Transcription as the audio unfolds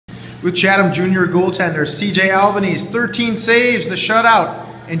with Chatham junior goaltender CJ Albanese. 13 saves, the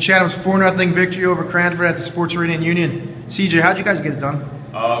shutout, in Chatham's 4-0 victory over Cranford at the Sports Arena in Union. CJ, how'd you guys get it done?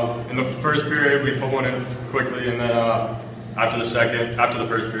 In the first period, we put one in quickly, and then after the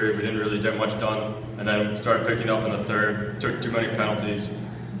first period, we didn't really get much done, and then started picking up in the third. Took too many penalties,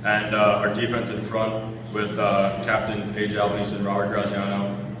 and our defense in front with captains AJ Albanese and Robert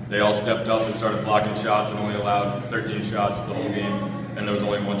Graziano, they all stepped up and started blocking shots and only allowed 13 shots the whole game, and there was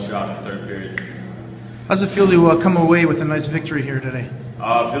only one shot in the third period. How's it feel to come away with a nice victory here today?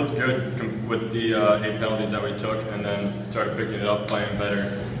 It feels good with the 8 penalties that we took, and then started picking it up, playing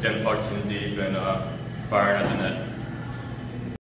better, getting pucks in deep, and firing at the net.